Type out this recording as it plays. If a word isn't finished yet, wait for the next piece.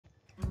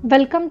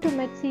Welcome to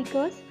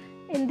MedSeekers.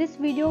 In this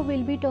video,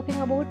 we'll be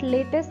talking about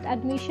latest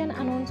admission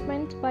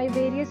announcements by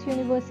various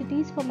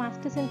universities for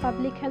Masters in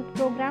Public Health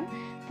program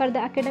for the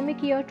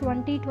academic year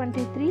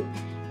 2023.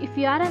 If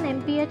you are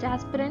an MPH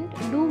aspirant,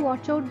 do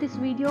watch out this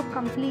video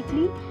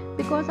completely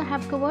because I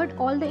have covered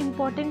all the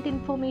important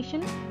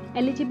information,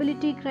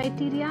 eligibility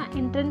criteria,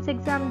 entrance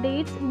exam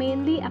dates,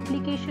 mainly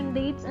application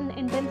dates and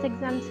entrance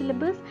exam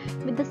syllabus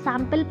with the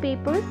sample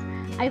papers.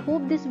 I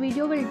hope this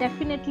video will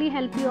definitely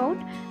help you out.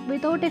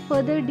 Without a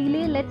further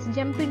delay, let's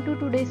jump into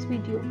today's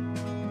video.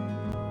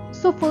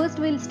 So first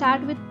we'll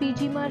start with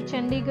PGIMER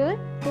Chandigarh,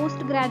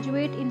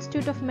 Postgraduate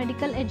Institute of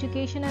Medical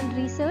Education and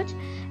Research.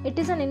 It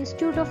is an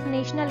institute of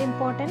national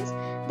importance.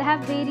 They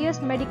have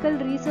various medical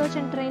research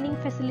and training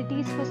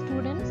facilities for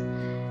students.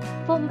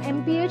 From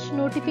MPH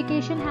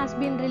notification has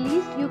been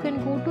released. You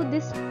can go to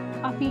this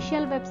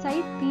official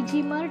website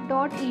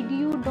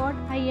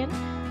pgimer.edu.in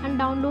and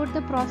download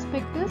the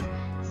prospectus.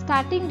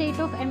 Starting date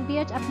of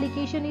MPH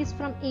application is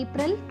from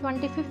April,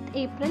 25th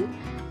April.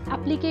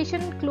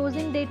 Application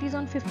closing date is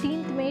on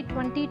 15th May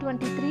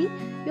 2023.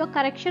 Your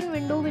correction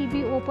window will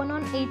be open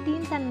on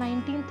 18th and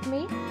 19th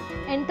May.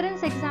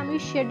 Entrance exam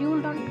is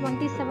scheduled on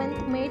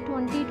 27th May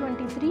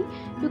 2023.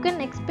 You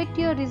can expect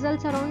your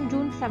results around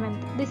June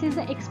 7th. This is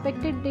the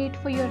expected date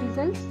for your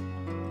results.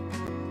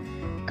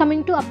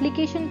 Coming to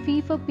application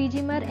fee for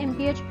PGIMER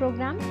MPH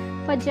program,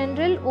 for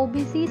general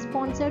OBC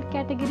sponsored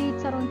category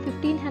it's around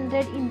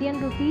 1500 Indian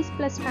rupees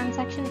plus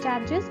transaction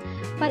charges.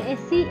 For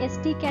SC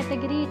ST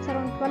category it's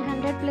around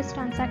 1200 plus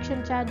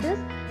transaction charges.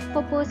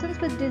 For persons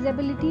with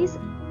disabilities,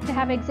 they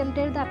have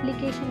exempted the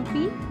application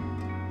fee.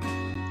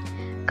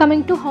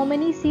 Coming to how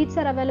many seats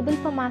are available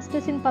for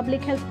Masters in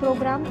Public Health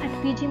program at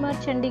PGIMER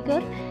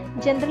Chandigarh.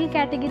 General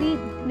category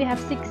we have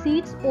 6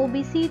 seats,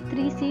 OBC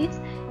 3 seats,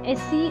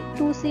 SC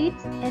 2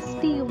 seats,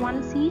 ST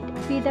 1 seat,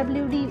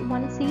 PWD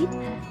 1 seat.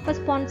 For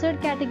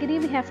sponsored category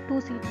we have 2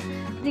 seats.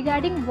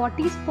 Regarding what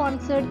is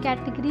sponsored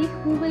category,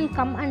 who will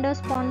come under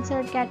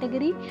sponsored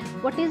category,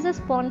 what is the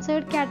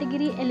sponsored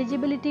category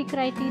eligibility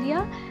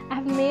criteria, I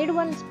have made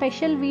one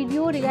special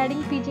video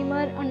regarding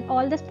PGIMER on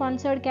all the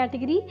sponsored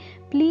category.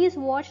 Please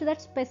watch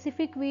that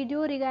specific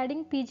video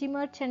regarding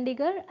PGIMER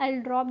Chandigarh.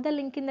 I'll drop the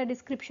link in the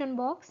description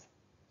box.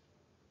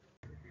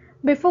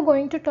 Before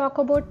going to talk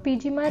about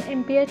PGIMER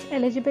MPH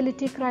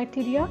eligibility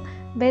criteria,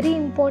 very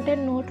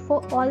important note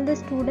for all the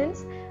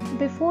students.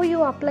 Before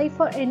you apply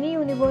for any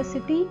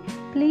university,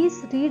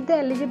 please read the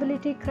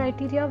eligibility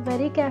criteria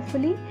very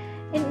carefully.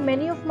 In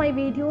many of my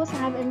videos, I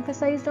have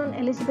emphasized on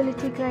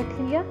eligibility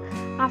criteria.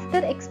 After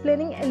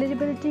explaining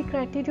eligibility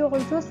criteria,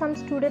 also some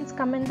students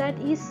comment that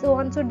is so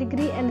and so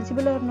degree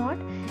eligible or not.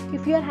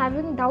 If you are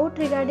having doubt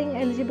regarding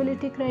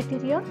eligibility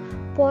criteria,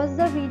 pause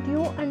the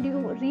video and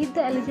you read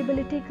the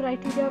eligibility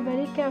criteria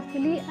very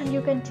carefully and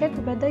you can check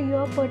whether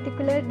your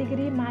particular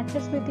degree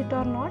matches with it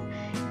or not.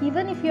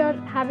 Even if you are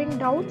having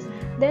doubts,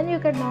 then you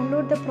can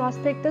download the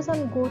prospectus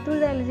and go through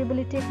the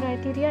eligibility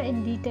criteria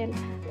in detail.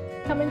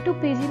 Coming to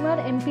PGIMER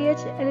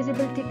MPH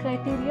eligibility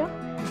criteria,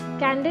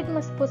 candidate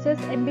must possess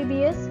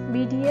MBBS,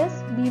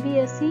 BDS,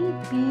 BVSc,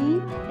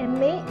 BE,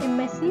 MA,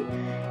 MSc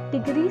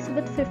degrees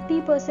with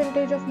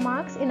 50% of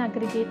marks in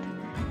aggregate.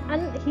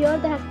 And here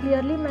they have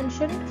clearly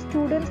mentioned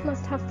students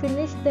must have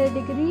finished their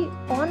degree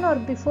on or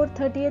before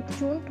 30th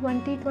June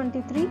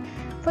 2023.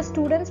 For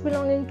students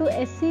belonging to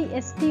SC,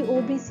 ST,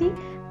 OBC,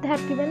 they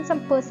have given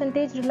some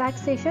percentage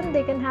relaxation.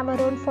 They can have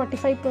around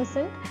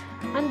 45%,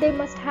 and they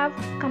must have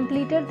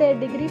completed their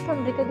degree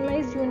from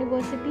recognized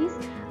universities,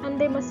 and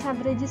they must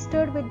have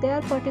registered with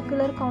their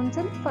particular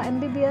council. For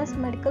MBBS,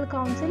 medical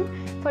council;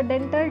 for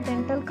dental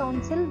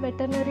council;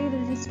 veterinary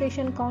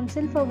registration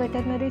council for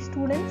veterinary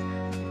students.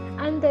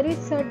 And there is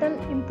certain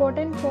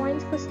important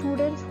points for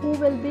students who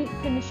will be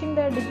finishing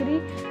their degree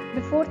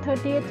before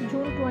 30th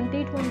June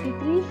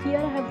 2023. Here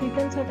I have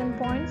written certain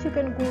points. You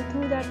can go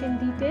through that in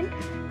detail.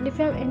 And if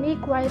you have any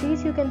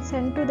queries, you can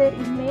send to their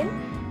email.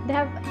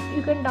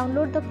 You can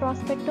download the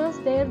prospectus.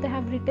 There they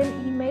have written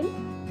email.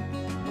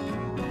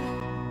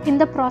 In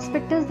the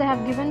prospectus, they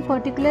have given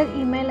particular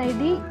email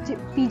ID,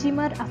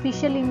 PGIMER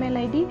official email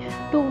ID,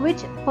 to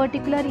which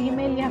particular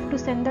email you have to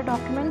send the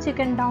documents. You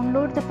can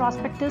download the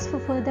prospectus for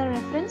further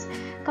reference.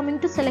 Coming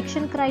to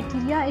selection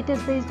criteria, it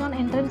is based on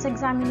entrance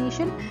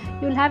examination.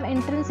 You will have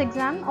entrance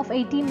exam of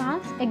 80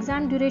 marks.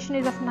 Exam duration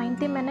is of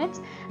 90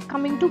 minutes.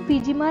 Coming to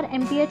PGIMER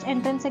MPH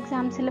entrance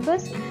exam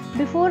syllabus,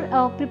 before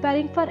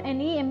preparing for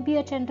any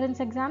MPH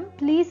entrance exam,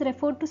 please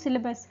refer to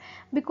syllabus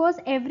because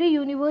every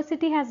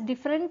university has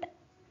different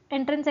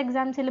entrance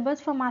exam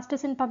syllabus for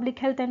Masters in Public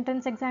Health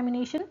entrance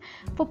examination.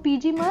 For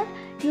PGIMER,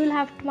 you will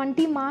have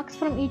 20 marks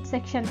from each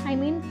section. I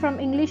mean, from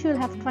English you will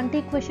have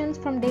 20 questions,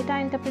 from data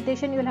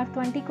interpretation you will have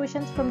 20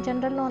 questions, from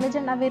general knowledge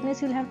and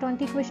awareness you will have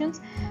 20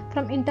 questions,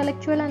 from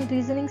intellectual and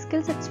reasoning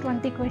skills it's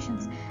 20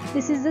 questions.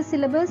 This is the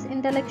syllabus: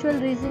 intellectual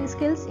reasoning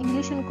skills,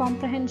 English and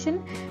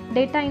comprehension,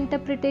 data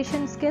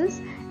interpretation skills,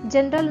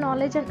 general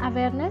knowledge and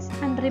awareness,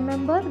 and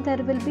remember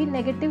there will be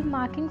negative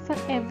marking for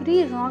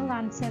every wrong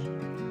answer.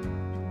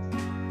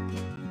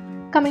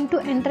 Coming to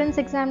entrance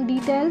exam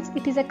details,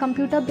 it is a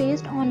computer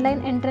based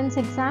online entrance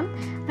exam,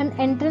 and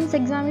entrance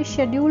exam is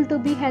scheduled to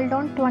be held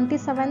on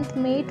 27th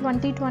May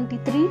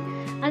 2023,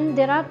 and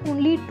there are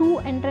only 2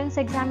 entrance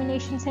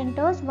examination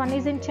centers, one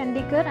is in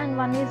Chandigarh and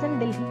one is in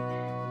Delhi.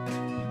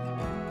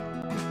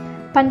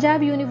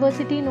 Punjab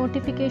University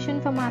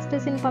notification for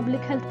Masters in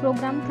Public Health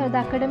program for the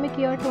academic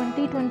year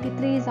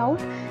 2023 is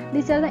out.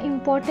 These are the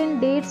important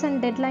dates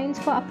and deadlines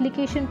for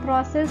application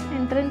process,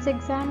 entrance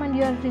exam and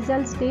your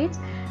results dates.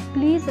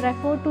 Please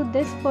refer to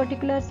this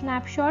particular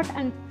snapshot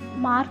and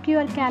mark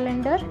your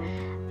calendar.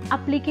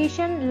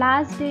 Application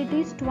last date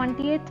is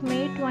 20th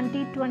May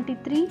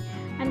 2023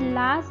 and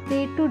last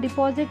date to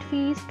deposit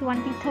fee is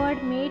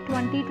 23rd May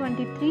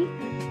 2023.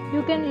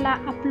 You can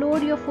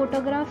upload your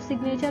photograph,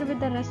 signature with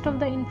the rest of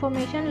the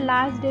information.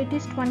 Last date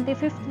is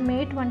 25th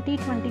May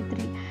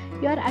 2023.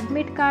 Your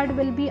admit card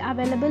will be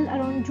available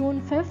around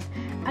June 5th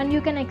and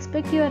you can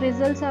expect your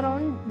results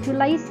around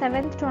July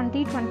 7th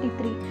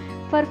 2023.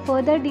 For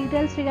further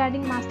details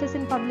regarding Masters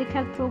in Public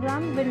Health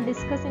program, we'll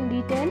discuss in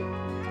detail.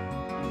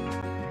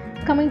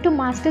 Coming to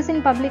Masters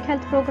in Public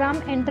Health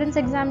program, entrance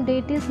exam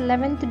date is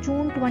 11th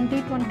June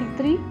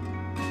 2023.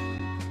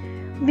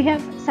 We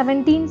have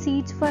 17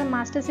 seats for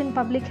Masters in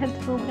Public Health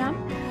program.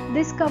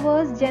 This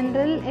covers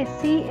General,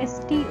 SC,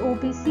 ST,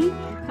 OBC.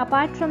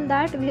 Apart from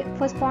that,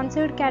 for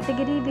sponsored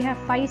category, we have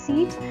 5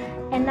 seats,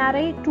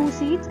 NRI 2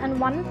 seats and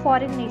 1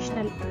 foreign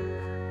national.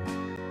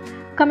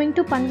 Coming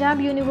to Punjab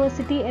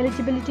University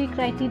eligibility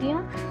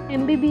criteria,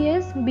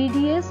 MBBS,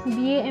 BDS,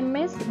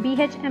 BAMS,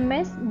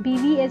 BHMS,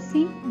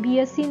 BVSC,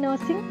 BSc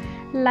Nursing,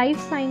 Life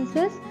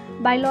Sciences,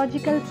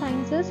 Biological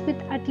Sciences with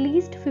at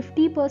least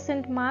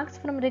 50% marks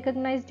from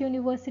recognized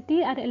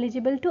university are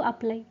eligible to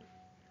apply.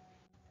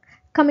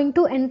 Coming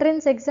to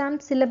entrance exam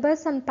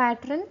syllabus and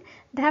pattern,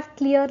 they have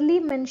clearly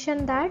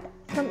mentioned that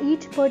from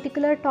each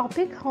particular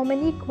topic how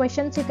many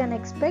questions you can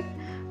expect.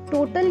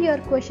 Total your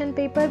question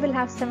paper will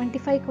have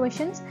 75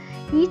 questions.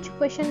 Each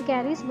question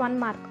carries 1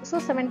 mark. So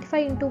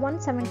 75 into 1,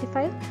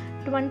 75.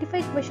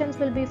 25 questions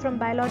will be from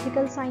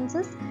biological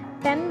sciences,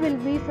 10 will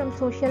be from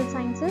social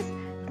sciences,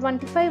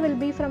 25 will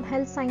be from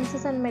health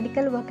sciences and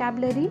medical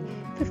vocabulary,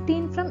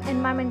 15 from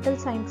environmental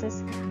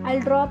sciences. I'll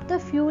drop the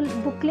few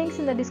book links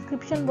in the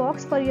description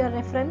box for your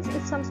reference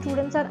if some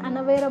students are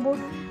unaware about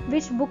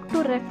which book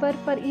to refer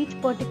for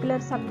each particular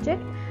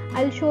subject.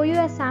 I'll show you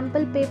a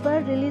sample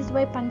paper released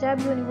by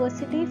Punjab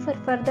University for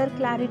further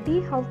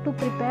clarity how to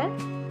prepare.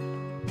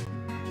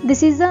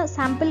 This is a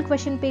sample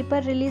question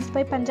paper released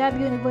by Punjab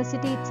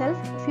University itself.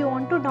 If you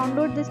want to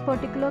download this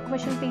particular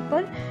question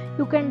paper,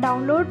 you can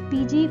download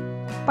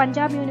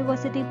Punjab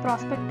University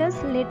prospectus,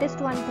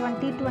 latest one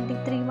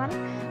 2023 one.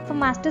 For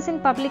Masters in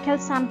Public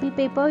Health sample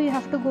paper, you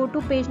have to go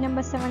to page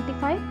number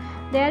 75.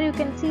 There you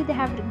can see they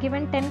have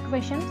given 10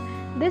 questions.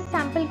 This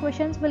sample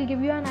questions will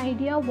give you an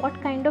idea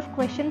what kind of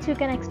questions you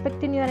can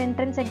expect in your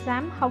entrance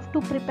exam, how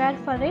to prepare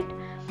for it,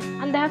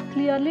 and they have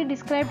clearly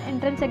described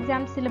entrance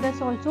exam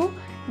syllabus also.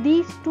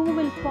 These two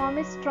will form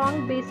a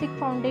strong basic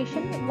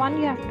foundation. One,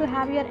 you have to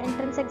have your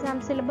entrance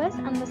exam syllabus,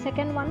 and the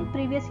second one,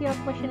 previous year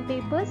question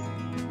papers.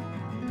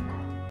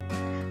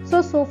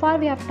 So far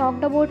we have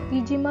talked about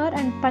PGIMER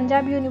and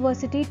Punjab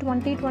University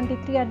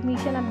 2023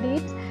 admission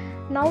updates.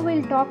 Now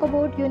we'll talk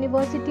about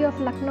University of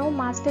Lucknow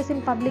Masters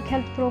in Public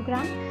Health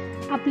program.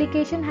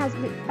 Application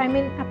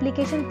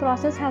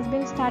process has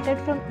been started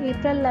from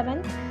April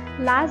 11th.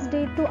 Last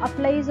date to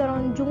apply is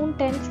around June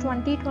 10th,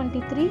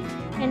 2023.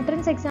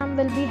 Entrance exam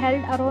will be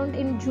held around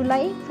in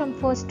July from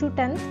 1st to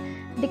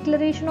 10th.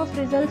 Declaration of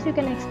results you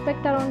can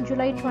expect around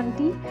July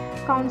 20.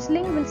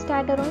 Counseling will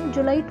start around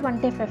July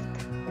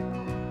 25th.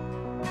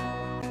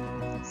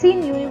 See,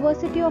 in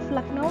University of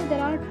Lucknow,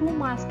 there are 2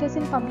 Masters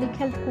in Public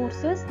Health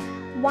courses.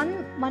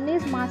 One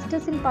is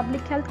Masters in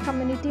Public Health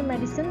Community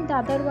Medicine, the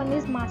other one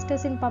is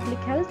Masters in Public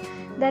Health.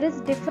 There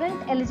is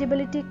different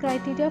eligibility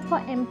criteria for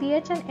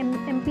MPH and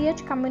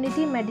MPH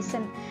Community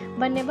Medicine.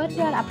 Whenever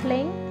you are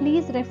applying,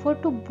 please refer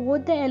to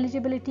both the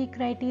eligibility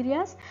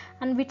criteria,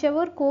 and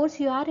whichever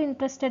course you are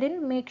interested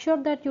in, make sure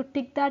that you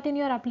tick that in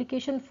your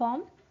application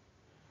form.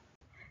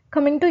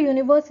 Coming to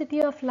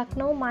University of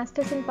Lucknow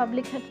Masters in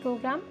Public Health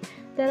program,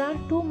 there are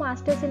 2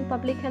 Masters in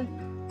Public Health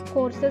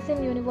courses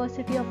in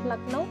University of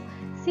Lucknow.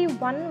 See,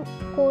 one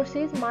course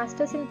is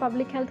Masters in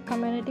Public Health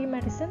Community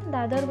Medicine, the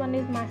other one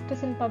is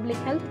Masters in Public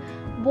Health.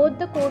 Both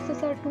the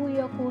courses are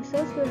 2-year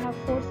courses. You will have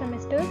 4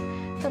 semesters.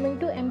 Coming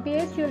to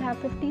MPH, you will have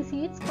 50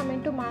 seats.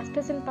 Coming to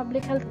Masters in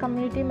Public Health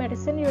Community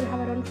Medicine, you will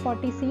have around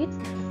 40 seats.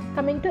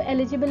 Coming to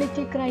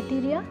eligibility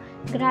criteria,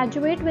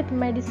 graduate with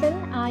medicine,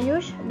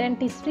 Ayush,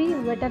 dentistry,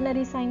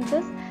 veterinary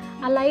sciences,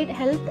 allied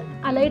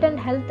and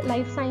health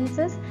life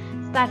sciences,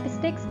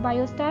 statistics,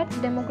 biostats,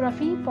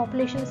 demography,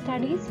 population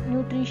studies,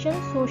 nutrition,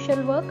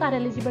 social work are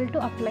eligible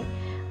to apply.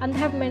 And they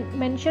have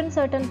mentioned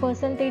certain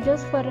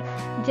percentages for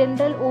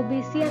general,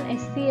 OBC and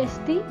SC,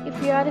 ST.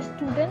 If you are a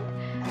student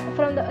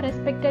from the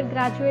respected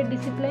graduate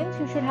disciplines,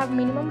 you should have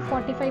minimum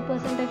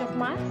 45% of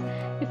marks.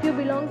 If you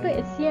belong to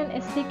SC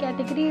and ST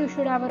category, you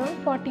should have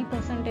around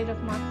 40%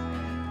 of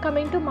marks.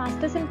 Coming to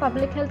Masters in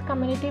Public Health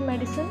Community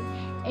Medicine,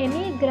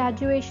 any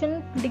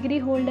graduation degree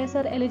holders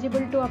are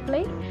eligible to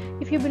apply.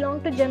 If you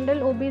belong to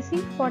General OBC,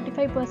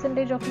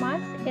 45% of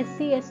marks,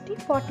 SC ST,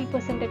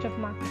 40% of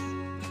marks.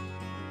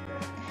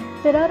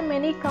 There are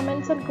many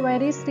comments and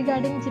queries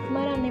regarding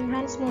JIPMER and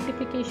NIMHANS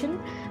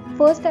notification.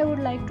 First, I would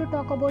like to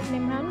talk about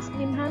NIMHANS.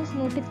 NIMHANS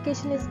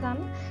notification is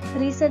done.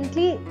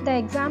 Recently, the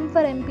exam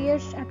for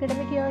MPH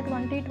academic year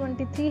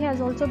 2023 has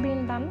also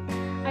been done.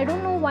 I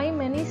don't know why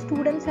many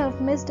students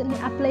have missed in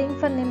applying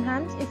for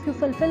NIMHANS. If you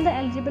fulfill the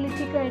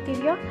eligibility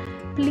criteria,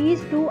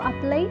 please do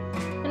apply.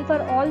 And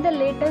for all the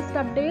latest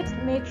updates,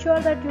 make sure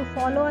that you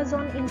follow us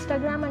on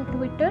Instagram and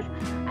Twitter.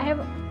 I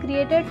have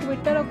created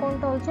Twitter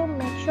account also.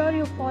 Make sure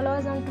you follow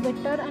us on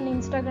Twitter and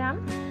Instagram.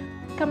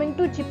 Coming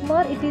to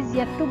JIPMER, it is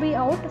yet to be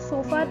out.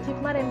 So far,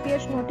 JIPMER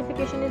MPH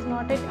notification is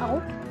not yet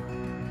out.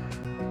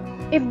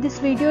 If this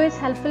video is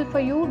helpful for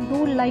you,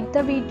 do like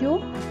the video.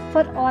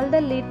 For all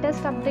the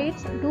latest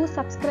updates, do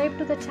subscribe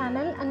to the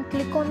channel and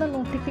click on the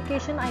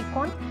notification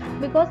icon,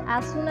 because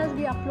as soon as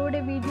we upload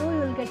a video, you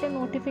will get a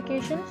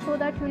notification, so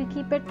that you will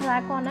keep a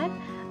track on it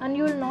and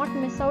you will not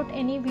miss out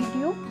any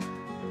video.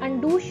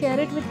 And do share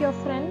it with your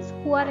friends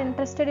who are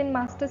interested in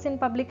Masters in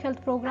Public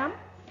Health program.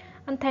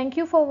 And thank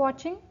you for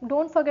watching.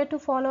 Don't forget to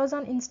follow us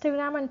on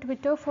Instagram and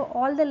Twitter for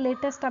all the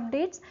latest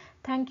updates.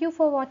 Thank you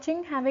for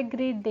watching. Have a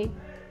great day.